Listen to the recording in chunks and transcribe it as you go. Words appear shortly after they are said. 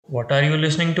What are you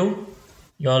listening to?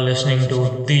 You're listening to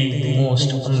the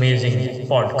most amazing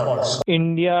podcast.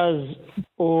 India's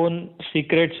own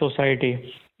secret society,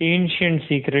 ancient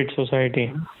secret society,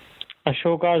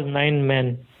 Ashoka's nine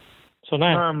men. सुना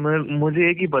है? हाँ मुझे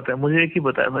एक ही पता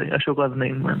है भाई, अशोका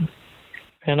नहीं मैन।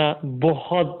 है ना,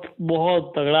 बहुत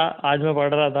बहुत तगड़ा। आज मैं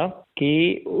पढ़ रहा था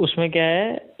कि उसमें क्या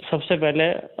है, सबसे पहले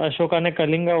अशोका ने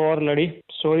कलिंगा वॉर लड़ी।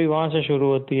 स्टोरी वहां से शुरू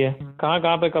होती है।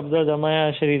 कहाँ पे कब्जा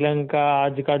जमाया, श्रीलंका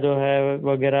आज का जो है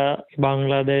वगैरह,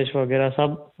 बांग्लादेश वगैरह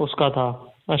सब उसका था,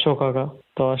 अशोका का।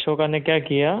 तो अशोका ने क्या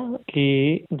किया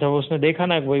कि जब उसने देखा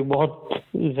ना कि भाई बहुत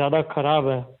ज्यादा खराब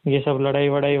है ये सब, लड़ाई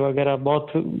वड़ाई वगैरह बहुत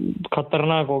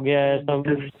खतरनाक हो गया है सब,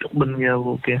 बन गया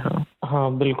वो के।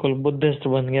 हाँ बिल्कुल बुद्धिस्ट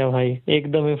बन गया भाई,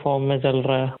 एकदम ही फॉर्म में चल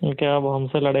रहा है कि अब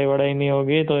हमसे लड़ाई वड़ाई नहीं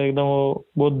होगी। तो एकदम वो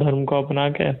बुद्ध धर्म को अपना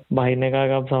के भाई ने कहा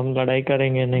कि अब हम लड़ाई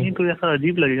करेंगे नहीं। तो ऐसा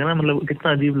अजीब लगेगा ना, मतलब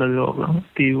कितना अजीब लगेगा होगा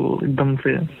कि वो एकदम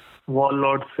से वॉर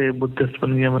लॉर्ड से बुद्धिस्ट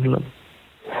बन गया। मतलब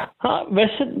हाँ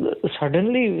वैसे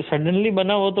सडनली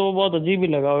बना वो तो वो बहुत अजीब ही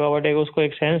लगा होगा, बट एक उसको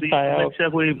एक सेंस आया। अच्छा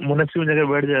कोई मोनेस्ट्री में जाकर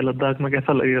बैठ जाए लद्दाख में,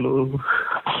 कैसा लगेगा लोगों को?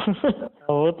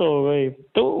 वो तो हो गई।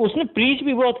 तो उसने प्रीच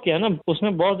भी बहुत किया ना, उसने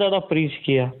बहुत ज्यादा प्रीच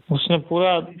किया। उसने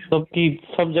पूरा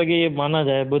सब जगह ये माना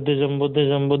जाए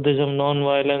Buddhism, non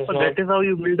violence. That is how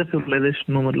you build a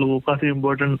civilisation. मतलब वो काफी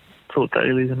इम्पोर्टेंट होता है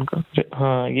रिलीजन का।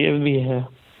 हाँ ये भी है।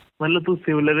 मतलब तू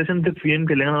सिविलाइजेशन सिक्स गेम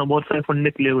खेलेगा ना, बहुत सारे फंडे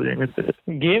क्लियर हो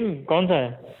जाएंगे। गेम कौन सा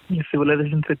है?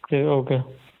 Civilisation six. ओके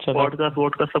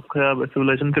पॉडकास्ट सब खराब है।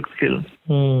 सिविलाइजेशन सिक्स खेल,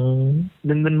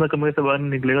 दिन में कमरे से बाहर नहीं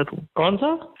निकलेगा तू। कौन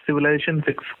सा? Civilisation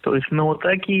six. तो इसमें होता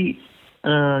है कि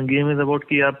गेम इज अबाउट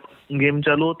कि आप गेम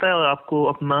चालू होता है और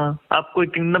आपको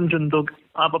एक किंगडम चुनते हो।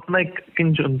 आप अपना एक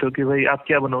किंग चुनते हो कि भाई आप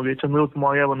क्या बनोगे। चंद्रगुप्त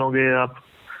मौर्य बनोगे, आप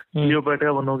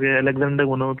क्लियोपेट्रा बनोगे, अलेक्जेंडर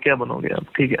बनोगे, क्या बनोगे आप?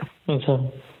 ठीक है। अच्छा।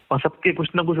 और सबके कुछ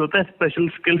ना कुछ होता है, स्पेशल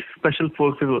स्किल्स, स्पेशल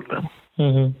फोर्सेस होता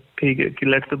है। ठीक है कि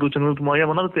लेट्स से तू चंद्रगुप्त मौर्य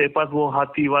बना तो तेरे पास वो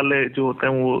हाथी वाले जो होते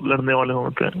हैं वो लड़ने वाले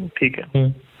होते हैं। ठीक है।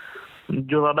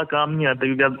 जो ज्यादा काम नहीं आते,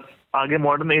 क्योंकि आप आगे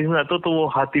मॉडर्न एज में आते हो तो वो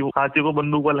हाथी को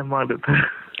बंदूक वाले मार देते हैं।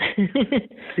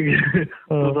 ठीक है।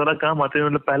 तो थोड़ा काम आते हैं,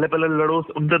 मतलब पहले लड़ो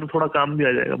उनसे तो थोड़ा काम भी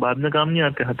आ जाएगा, बाद में काम नहीं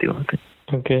आते हाथी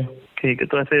वाले। ओके ठीक है।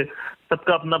 तो ऐसे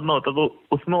सबका अपना अपना होता है।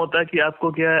 तो उसमें होता है कि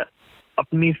आपको क्या है,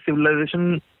 अपनी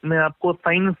सिविलाइजेशन में आपको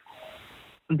साइंस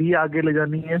भी आगे ले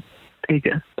जानी है। ठीक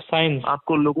है। साइंस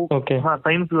आपको लोगों हाँ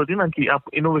साइंस भी होती है ना कि आप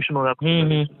इनोवेशन होगा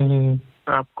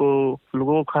आपको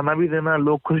लोगों को खाना भी देना,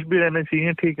 लोग खुश भी रहने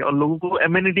चाहिए। ठीक है। और लोगों को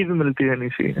एम्यूनिटी भी मिलती रहनी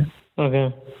चाहिए। ओके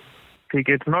ठीक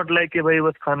है। इट्स नॉट लाइक कि भाई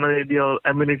बस खाना दे दिया और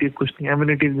एम्यूनिटीज कुछ नहीं।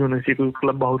 एम्यूनिटीज भी होनी चाहिए। कोई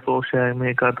क्लब हाउस हो शहर में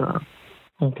एक आधा।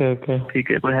 ओके ठीक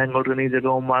है। कोई हैंग आउट करने की जगह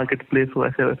हो, मार्केट प्लेस हो,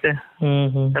 ऐसे वैसे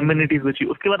एम्यूनिटीज भी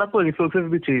चाहिए। उसके बाद आपको रिसोर्सेज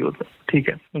भी चाहिए होता है। ठीक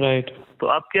है। राइट। तो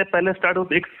आप क्या पहले स्टार्ट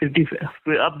होते एक सिटी से,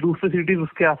 फिर आप दूसरी सिटीज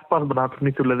उसके आसपास बनाते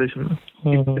अपनी सिविलाइजेशन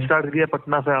में। स्टार्ट किया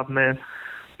पटना से आपने,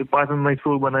 फिर पास में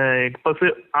मैसूर बनाया एक, पर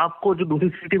फिर आपको जो दूसरी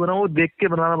सिटी बनाओ वो देख के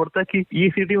बनाना पड़ता है कि ये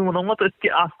सिटी में बनाऊंगा तो इसके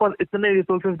आसपास इतने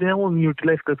रिसोर्सेज जो है वो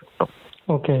यूटिलाइज कर सकता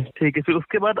हूँ। ओके ठीक है। फिर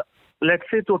उसके बाद लेट्स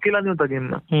से तो अकेला नहीं होता गेम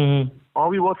में, और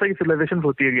भी बहुत सारी सिविलाइजेशन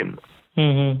होती है गेम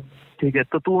में। ठीक है।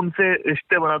 तो तू उनसे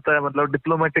रिश्ते बनाता है, मतलब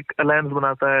डिप्लोमेटिक अलायंस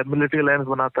बनाता है, मिलिट्री अलायंस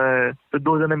बनाता है। फिर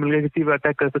दो जने मिलकर किसी पे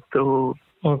अटैक कर सकते हो।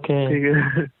 ओके ठीक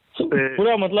है।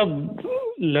 पूरा मतलब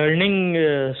लर्निंग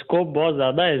स्कोप बहुत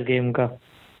ज्यादा है इस गेम का।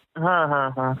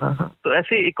 हाँ। तो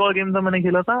ऐसे एक और गेम था मैंने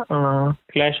खेला था,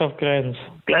 क्लैश ऑफ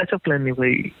क्लैंस नहीं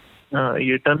भाई,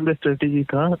 ये टर्न बेस्ड स्ट्रेटेजी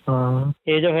था।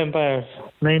 एज ऑफ एम्पायर्स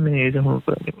नहीं, as of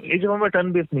empire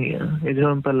turn based नहीं है। As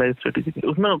of empire life strategy.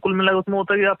 उसमें कुल मिला उसमें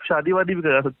होता है कि आप शादी वादी भी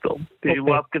करा सकते हो।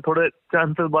 वो आपके थोड़े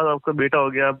चांसेस बाद आपका बेटा हो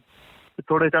गया,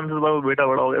 थोड़े चांसेस बाद वो बेटा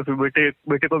बड़ा हो गया, फिर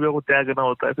बेटे को भी आपको त्याग करना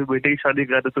होता है। फिर बेटे की शादी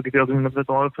करा देते हो किसी और से,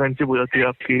 तुम्हारी फ्रेंडशिप हो जाती है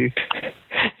आपकी।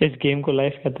 इस गेम को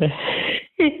लाइफ कहते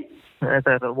हैं।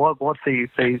 ऐसा बहुत सही।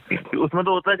 उसमें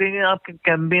तो होता है कहीं आपके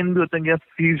कैंपेन भी होते हैं कि आप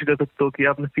सीज कर सकते हो, कि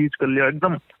आपने सीज कर लिया।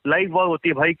 एकदम लाइव वॉर होती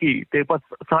है भाई की, तेरे पास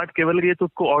 60 केवल है तो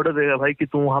उसको ऑर्डर देगा भाई कि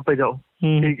तुम वहां पे जाओ।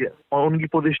 ठीक है। और उनकी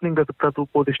पोजीशनिंग कर सकता, तू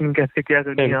पोजीशनिंग कैसे क्या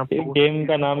करनी है आपको। गेम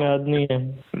का नाम याद नहीं है।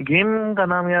 गेम का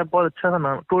नाम यार बहुत अच्छा सा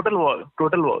नाम, total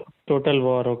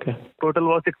war. Okay. Total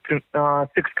war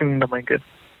six kingdom I guess.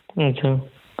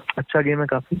 अच्छा गेम है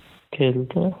काफी,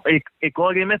 खेलते हैं। एक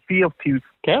और गेम है सी ऑफ थीव्स।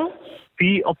 क्या?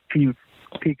 सी ऑफ थीव्स।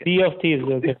 ठीक है। सी ऑफ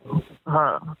थीव्स। ओके।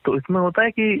 हाँ। तो इसमें होता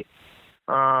है कि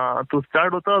तो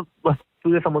स्टार्ट होता है बस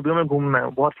तुझे समुद्र में घूमना है,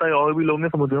 बहुत सारे और भी लोग हैं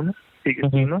समुद्र में। ठीक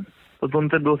है। तो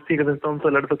उनसे दोस्ती कर सकता है, उनसे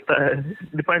लड़ सकता है,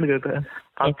 डिपेंड करता है।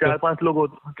 आप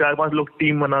 4-5 लोग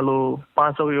टीम बना लो,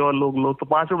 500 और लोग लो, तो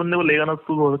 500 बंदे को लेगा ना,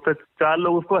 तो हो सकता है 4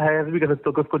 लोग उसको हैरेस भी कर सकते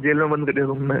हो कि उसको जेल में बंद कर दिया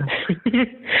तुमने।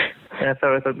 ऐसा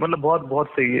वैसा, मतलब बहुत बहुत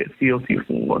सही है सीओसी,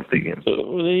 बहुत सही है।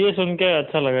 तो ये सुन के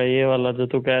अच्छा लगा ये वाला जो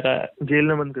तू कह रहा है, जेल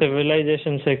में बंद कर।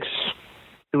 सिविलाइजेशन 6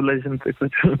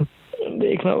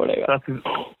 देखना पड़ेगा।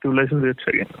 सिविलाइजेशन भी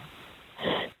अच्छा गेम,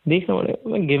 देखना पड़ेगा।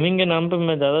 मैं गेमिंग के नाम पे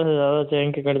मैं ज्यादा से ज्यादा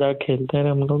चैन के कर खेलते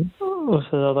हैं हम लोग,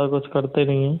 उससे ज्यादा कुछ करते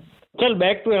नहीं है। चल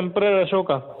back to emperor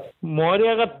Ashoka.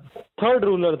 Maurya का 3rd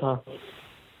रूलर था,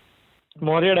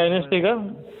 मौर्य डायनेस्टी का,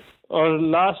 और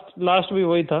लास्ट भी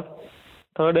वही था,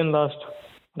 3rd and last,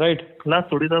 right?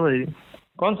 Last थोड़ी था भाई,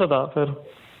 कौन सा था फिर?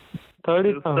 3rd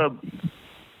ही था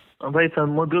भाई।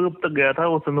 समुद्रगुप्त तक गया था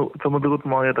वो, समुद्रगुप्त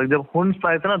मौर्य तक। जब हुन्स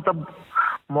आए थे ना, तब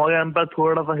मौर्य एम्पायर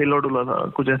थोड़ा सा हिला डुला था,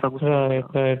 कुछ ऐसा कुछ।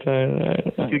 राइट।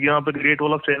 क्योंकि वहाँ पे ग्रेट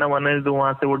वॉल ऑफ चाइना बने, तो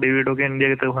वहाँ से वो डेविड होके इंडिया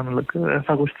की तरफ आने लग गए,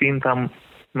 ऐसा कुछ सीन था।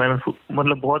 मैंने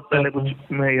मतलब बहुत पहले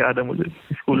कुछ मैं याद है, मुझे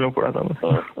स्कूल में पढ़ा था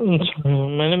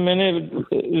मैं। मैंने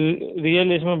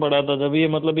रियल इसमें पढ़ा था, जब ये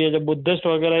मतलब ये जब बुद्धिस्ट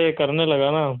वगैरह ये करने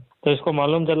लगा ना, तो इसको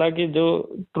मालूम चला कि जो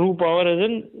true power is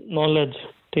in knowledge,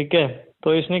 ठीक है?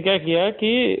 तो इसने क्या किया कि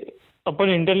अपन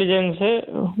इंटेलिजेंस से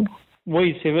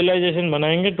वही सिविलाइजेशन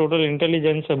बनाएंगे, टोटल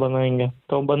इंटेलिजेंस से बनाएंगे।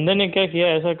 तो बंदे ने क्या किया,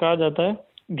 ऐसा कहा जाता है,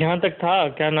 जहाँ तक था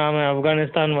क्या नाम है,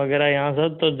 अफगानिस्तान वगैरह यहाँ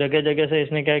सब, तो जगह जगह से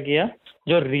इसने क्या किया,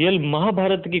 जो रियल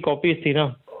महाभारत की कॉपीज थी ना,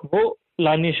 वो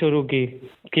लानी शुरू की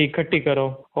कि इकट्ठी करो,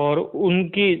 और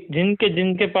उनकी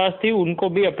जिनके पास थी उनको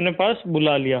भी अपने पास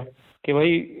बुला लिया कि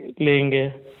भाई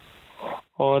लेंगे।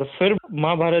 और फिर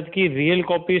महाभारत की रियल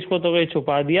कॉपीज को तो भाई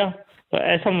छुपा दिया। तो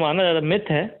ऐसा माना जाता, मिथ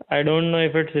है, I don't know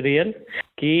if it's real,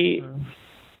 कि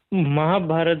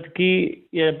महाभारत की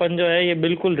ये अपन जो है ये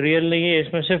बिल्कुल रियल नहीं है,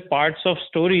 इसमें सिर्फ पार्ट्स ऑफ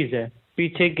स्टोरीज है,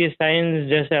 पीछे की साइंस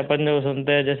जैसे अपन जो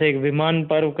सुनते हैं, जैसे एक विमान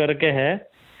पर्व करके है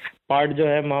पार्ट जो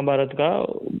है महाभारत का,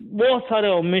 बहुत सारे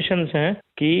ओमिशंस हैं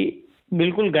कि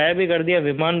बिल्कुल गायब ही कर दिया।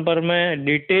 विमान पर्व में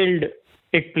डिटेल्ड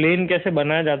एक प्लेन कैसे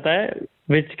बनाया जाता है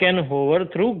which can hover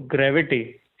through gravity,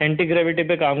 anti gravity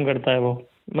पे काम करता है वो।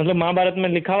 मतलब महाभारत में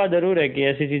लिखा हुआ जरूर है कि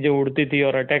ऐसी चीजें उड़ती थी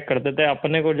और अटैक करते थे।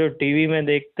 अपने को जो टीवी में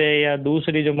देखते हैं या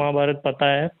दूसरी जो महाभारत पता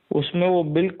है, उसमें वो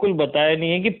बिल्कुल बताया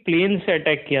नहीं है कि प्लेन से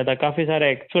अटैक किया था। काफी सारे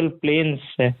एक्चुअल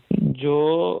प्लेन्स है। जो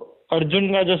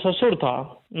अर्जुन का जो ससुर था,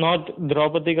 नॉट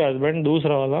द्रौपदी का हस्बैंड,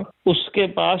 दूसरा वाला, उसके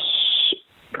पास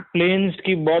प्लेन्स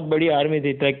की बहुत बड़ी आर्मी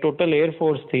थी, लाइक टोटल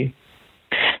एयरफोर्स थी।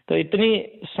 तो इतनी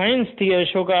साइंस थी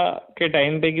अशोका के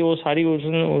टाइम पे कि वो सारी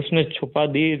उसने छुपा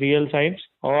दी रियल साइंस,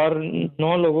 और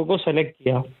 9 लोगों को सेलेक्ट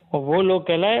किया, और वो लोग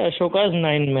कहलाए अशोका's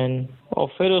 9 men। और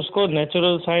फिर उसको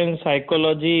natural science,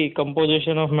 psychology,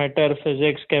 composition of matter,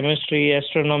 physics, chemistry,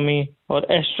 astronomy और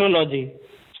एस्ट्रोलॉजी,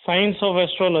 साइंस ऑफ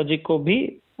एस्ट्रोलॉजी को भी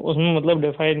उसमें मतलब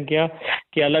डिफाइन किया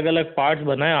कि अलग अलग पार्ट्स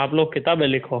बनाए, आप लोग किताबें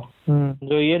लिखो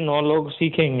जो ये 9 लोग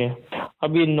सीखेंगे।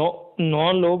 अब ये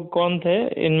 9 लोग कौन थे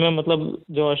इनमें, मतलब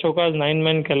जो अशोका's 9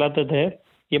 men कहलाते थे,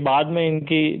 ये बाद में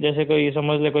इनकी, जैसे कोई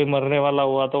समझ ले कोई मरने वाला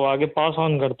हुआ तो वो आगे पास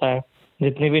ऑन करता है,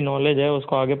 जितनी भी नॉलेज है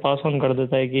उसको आगे पास ऑन कर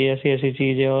देता है कि ऐसी ऐसी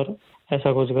चीज है और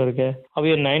ऐसा कुछ करके। अब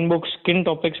ये 9 बुक्स किन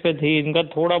टॉपिक्स पे थी, इनका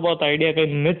थोड़ा बहुत आइडिया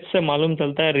कहीं मिथ से मालूम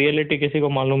चलता है, रियलिटी किसी को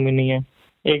मालूम भी नहीं है।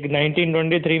 एक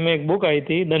 1923 में एक बुक आई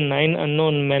थी, द 9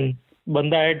 अननोन मैन।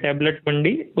 बंदा है टैबलेट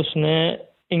मंडी, उसने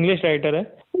इंग्लिश राइटर है,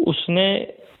 उसने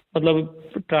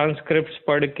मतलब ट्रांसक्रिप्ट्स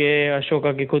पढ़ के,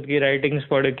 अशोका की खुद की राइटिंग्स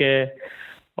पढ़ के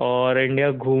और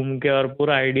इंडिया घूम के और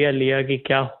पूरा आइडिया लिया कि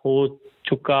क्या हो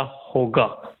चुका होगा।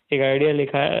 एक आइडिया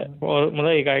लिखा है और मतलब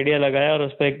एक आइडिया लगाया और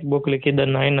उस पर एक बुक लिखी, द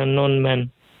 9 अननोन मैन।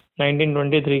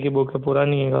 1923 की बुक है,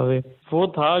 पुरानी है काफी। वो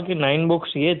था कि 9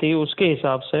 बुक्स ये थी उसके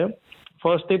हिसाब से।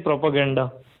 फर्स्ट थी प्रोपेगेंडा,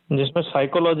 जिसमें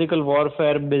साइकोलॉजिकल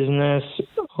वॉरफेयर, बिजनेस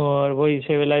और वही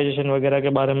सिविलाइजेशन वगैरह के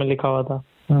बारे में लिखा हुआ था।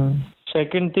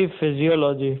 सेकंड थी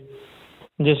फिजियोलॉजी,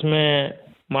 जिसमें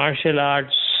मार्शल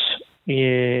आर्ट्स,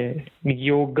 ये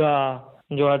योगा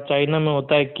जो आज चाइना में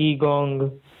होता है, की गोंग,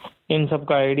 इन सब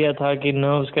का आइडिया था कि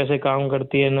नर्व्स कैसे काम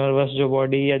करती है, नर्वस जो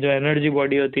बॉडी या जो एनर्जी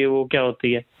बॉडी होती है वो क्या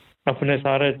होती है, अपने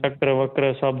सारे चक्र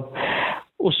वक्र सब।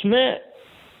 उसमें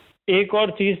एक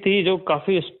और चीज थी जो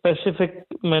काफी स्पेसिफिक,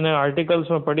 मैंने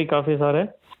आर्टिकल्स में पढ़ी काफी सारे,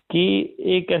 कि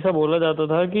एक ऐसा बोला जाता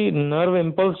था कि नर्व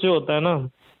इम्पल्स जो होता है ना,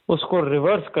 उसको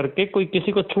रिवर्स करके कोई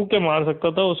किसी को छू के मार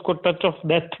सकता था, उसको टच ऑफ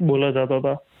डेथ बोला जाता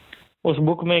था। उस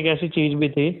बुक में एक ऐसी चीज भी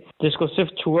थी जिसको सिर्फ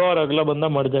छुआ और अगला बंदा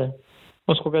मर जाए,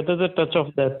 उसको कहते थे टच ऑफ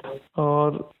डेथ।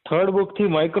 और थर्ड बुक थी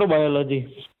माइक्रोबायोलॉजी,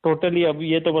 टोटली, अब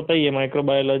ये तो पता ही है,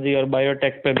 माइक्रोबायोलॉजी और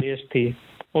बायोटेक पे बेस्ड थी,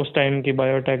 उस टाइम की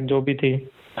बायोटेक जो भी थी।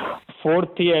 फोर्थ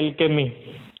थी एल्केमी।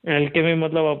 एल्केमी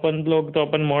मतलब अपन लोग तो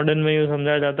अपन मॉडर्न में यूँ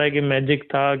समझा जाता है कि मैजिक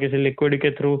था, किसी लिक्विड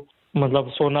के थ्रू मतलब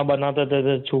सोना बनाते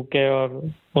थे छू के, और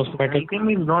उस metal.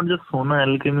 Alchemy is not just सोना,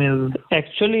 alchemy is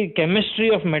actually chemistry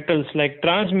of metals, like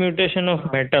transmutation of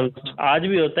metals. आज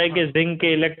भी होता है कि जिंक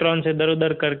के इलेक्ट्रॉन्स इधर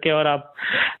उधर करके और आप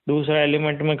दूसरा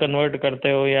एलिमेंट में कन्वर्ट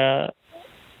करते हो, या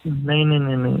नहीं नहीं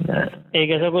नहीं नहीं,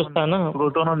 एक ऐसा कुछ था ना।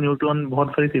 प्रोटॉन और न्यूट्रॉन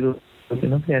बहुत सारी चीजें होती है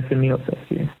ना, कि ऐसे नहीं होता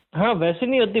है। हाँ वैसे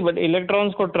नहीं होती, बट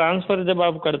इलेक्ट्रॉन्स को ट्रांसफर जब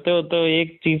आप करते हो तो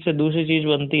एक चीज से दूसरी चीज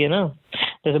बनती है ना,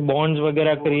 जैसे बॉन्ड्स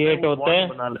वगैरह क्रिएट होते हैं,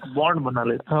 बॉन्ड बना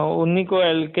लेते। हाँ उन्हीं को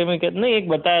एल्केमी कहते। नहीं, एक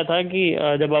बताया था कि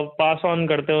जब आप पास ऑन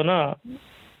करते हो ना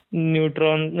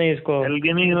न्यूट्रॉन, नहीं इसको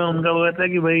एल्केमी में उनका वो कहता है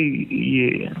कि भाई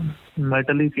ये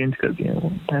मेटल ही चेंज कर दिया,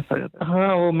 वो ऐसा कहता है।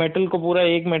 हाँ वो मेटल को पूरा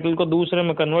एक मेटल को दूसरे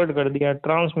में कन्वर्ट कर दिया,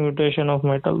 ट्रांसम्यूटेशन ऑफ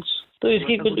मेटल्स। तो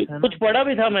इसकी कुछ पढ़ा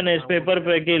भी था मैंने इस पेपर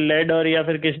पे कि लेड और या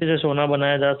फिर किसी से सोना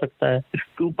बनाया जा सकता है।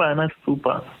 स्तूपा है ना,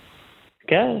 स्तूपा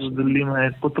क्या जो दिल्ली में है,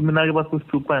 कुतुब मीनार के पास कुछ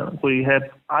स्तूपा है, कोई है,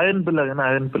 आयरन पिलर है ना,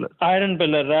 iron pillar. Iron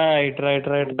pillar, right right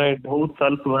right right. बहुत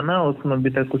साल हुआ ना, उसमें अभी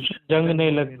तक कुछ जंग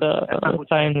नहीं लगता,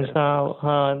 साइंस। हाँ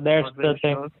हाँ, दैट्स द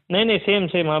थिंग। नहीं नहीं, सेम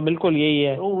सेम, हाँ बिल्कुल यही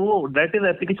है। वो that is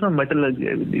application of metallurgy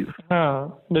I believe.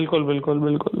 हाँ बिल्कुल बिल्कुल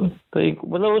बिल्कुल। तो एक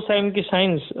मतलब उस टाइम की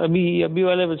साइंस अभी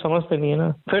वाले समझते नहीं है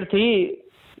ना। फिर थी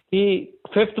कि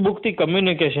 5th बुक थी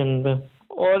कम्युनिकेशन पे,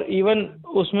 और इवन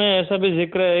उसमें ऐसा भी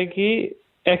जिक्र है कि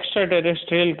एक्स्ट्रा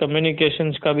टेरेस्ट्रियल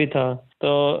कम्युनिकेशंस का भी था।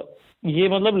 तो ये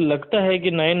मतलब लगता है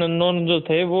कि 9 अननोन जो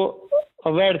थे वो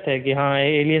अवेयर थे कि हाँ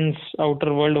एलियंस आउटर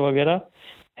वर्ल्ड वगैरह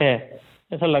है,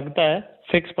 ऐसा लगता है,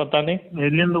 फिक्स पता नहीं।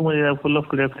 एलियन तो मुझे फुल ऑफ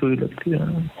क्रैप थ्योरी लगती है।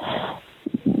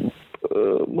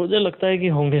 मुझे लगता है कि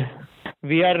होंगे।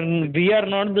 We are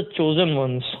not the chosen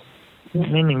ones.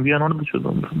 नहीं, we are not the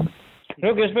chosen ones.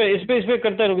 रुक, इस पे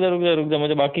करते, रुक जा,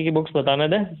 मुझे बाकी की बुक्स बताने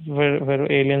दे, फिर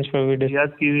एलियंस पे वीडियो याद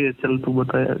की हुई है, चल तू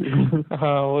बता यार।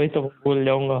 हाँ वही तो भूल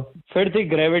जाऊंगा। फिर थी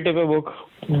ग्रेविटी पे बुक,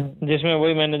 जिसमें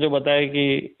वही मैंने जो बताया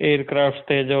कि एयरक्राफ्ट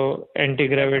थे जो एंटी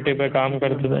ग्रेविटी पे काम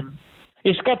करते थे।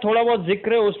 इसका थोड़ा बहुत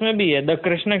जिक्र उसमें भी है, द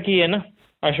कृष्णा की है ना,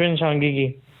 अश्विन सांघी की,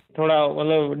 थोड़ा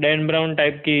मतलब डैन ब्राउन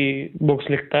टाइप की बुक्स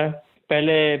लिखता है।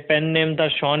 पहले पेन नेम था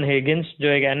शॉन हेगिंस, जो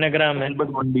एक एनाग्राम है।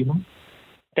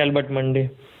 टेलबर्ट मंडी।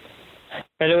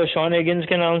 पहले वो शॉन हेगिंस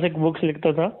के नाम से बुक्स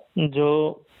लिखता था, जो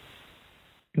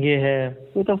ये है,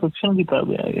 ये तो फिक्शन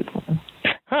किताब है ये तो।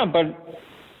 हाँ पर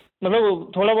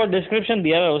मतलब थोड़ा बहुत डिस्क्रिप्शन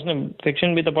दिया है उसने,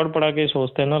 फिक्शन भी तो पढ़ के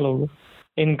सोचते हैं ना लोग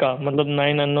इनका, मतलब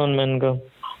 9 अननोन मैन का।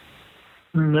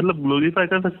 मतलब ग्लोरीफाई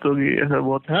कर सकते हो कि ऐसा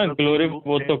बहुत। हाँ ग्लोरी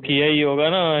वो तो किया ही होगा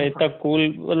ना, इतना कूल,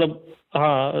 मतलब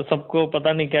हाँ सबको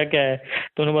पता नहीं क्या क्या है।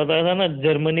 तूने बताया था ना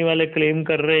जर्मनी वाले क्लेम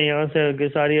कर रहे हैं यहाँ से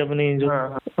सारी अपनी जो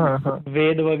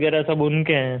वेद वगैरह सब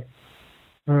उनके हैं।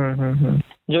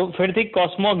 जो फिर थी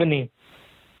कॉस्मोगनी,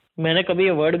 मैंने कभी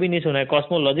ये वर्ड भी नहीं सुना है,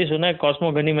 कॉस्मोलॉजी सुना है,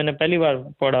 कॉस्मोगनी मैंने पहली बार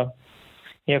पढ़ा।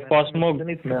 या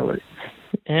कॉस्मोगनी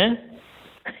है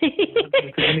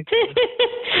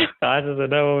कहाँ से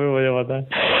सुना वो भी मुझे पता है।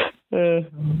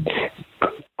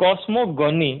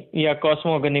 कॉस्मोगनी या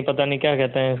कॉस्मोगनी, पता नहीं क्या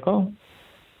कहते हैं इसको।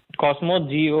 कॉस्मो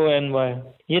GONY,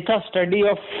 ये था study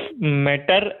of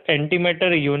matter, anti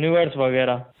matter, universe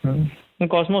वगैरह,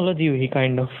 कॉस्मोलॉजी हुई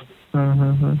काइंड ऑफ।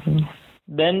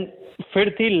 देन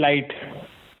फिर थी लाइट,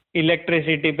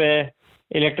 इलेक्ट्रिसिटी पे,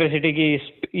 इलेक्ट्रिसिटी की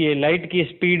ये लाइट की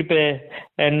स्पीड पे,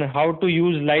 and how to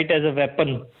use light as a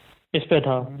weapon, इस पे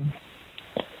था।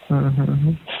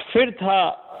 फिर था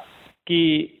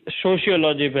कि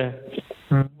सोशियोलॉजी पे,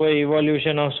 वो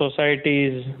इवोल्यूशन ऑफ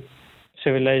सोसाइटीज,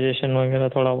 सिविलाइजेशन वगैरह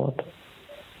थोड़ा बहुत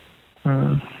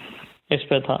इस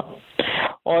पे था।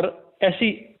 और ऐसी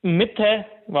मिथ है,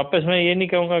 वापस मैं ये नहीं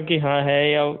कहूंगा कि हाँ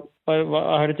है या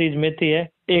हर चीज मिथ ही है।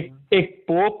 एक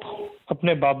पोप,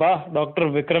 अपने Bhabha doctor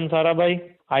Vikram Sarabhai,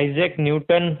 Isaac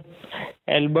Newton,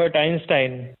 Albert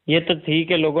Einstein, ये तो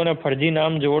ठीक है लोगों ने फर्जी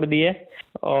नाम जोड़ दिए,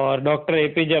 और डॉक्टर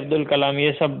APJ अब्दुल कलाम,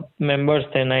 ये सब मेंबर्स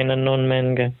थे 9 अननोन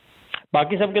मैन के।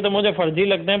 बाकी सबके तो मुझे फर्जी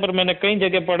लगते हैं, पर मैंने कई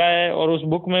जगह पढ़ा है और उस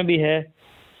बुक में भी है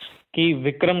कि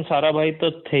विक्रम साराभाई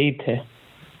तो थे ही थे।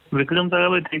 विक्रम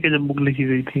साराभाई थे जब बुक लिखी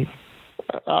गई थी?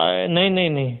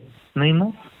 नहीं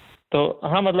ना, तो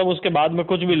हाँ मतलब उसके बाद में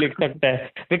कुछ भी लिख सकता है।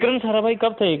 विक्रम साराभाई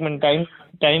कब थे, एक मिनट,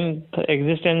 टाइम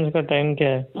एग्जिस्टेंस का टाइम क्या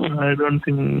है? I don't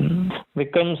think.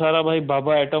 Vikram Sarabhai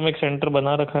Bhabha atomic centre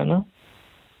बना रखा है ना,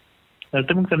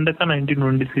 एटॉमिक सेंटर का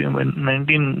 1923 में,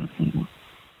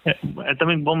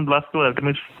 एटॉमिक बम ब्लास्ट हुआ,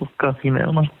 एटॉमिक का सीन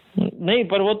है ना। नहीं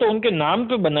पर वो तो उनके नाम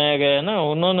पे बनाया गया है ना,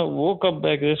 उन्होंने वो कब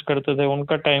एग्जिस्ट करते थे,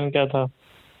 उनका टाइम क्या था?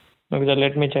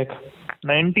 Let me check.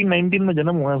 1919 में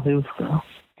जन्म हुआ भाई उसका।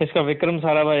 किसका? विक्रम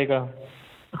साराभाई का?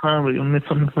 हाँ भाई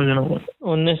 1919 में जन्म हुआ।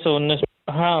 1919,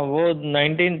 हाँ वो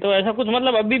 19, तो ऐसा कुछ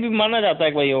मतलब अभी भी माना जाता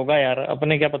है कि भाई होगा यार,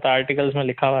 अपने क्या पता, आर्टिकल्स में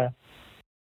लिखा हुआ है।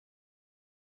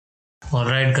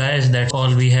 Alright, guys, that's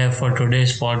all we have for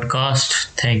today's podcast.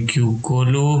 Thank you,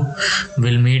 Golu.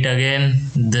 We'll meet again.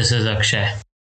 This is Akshay.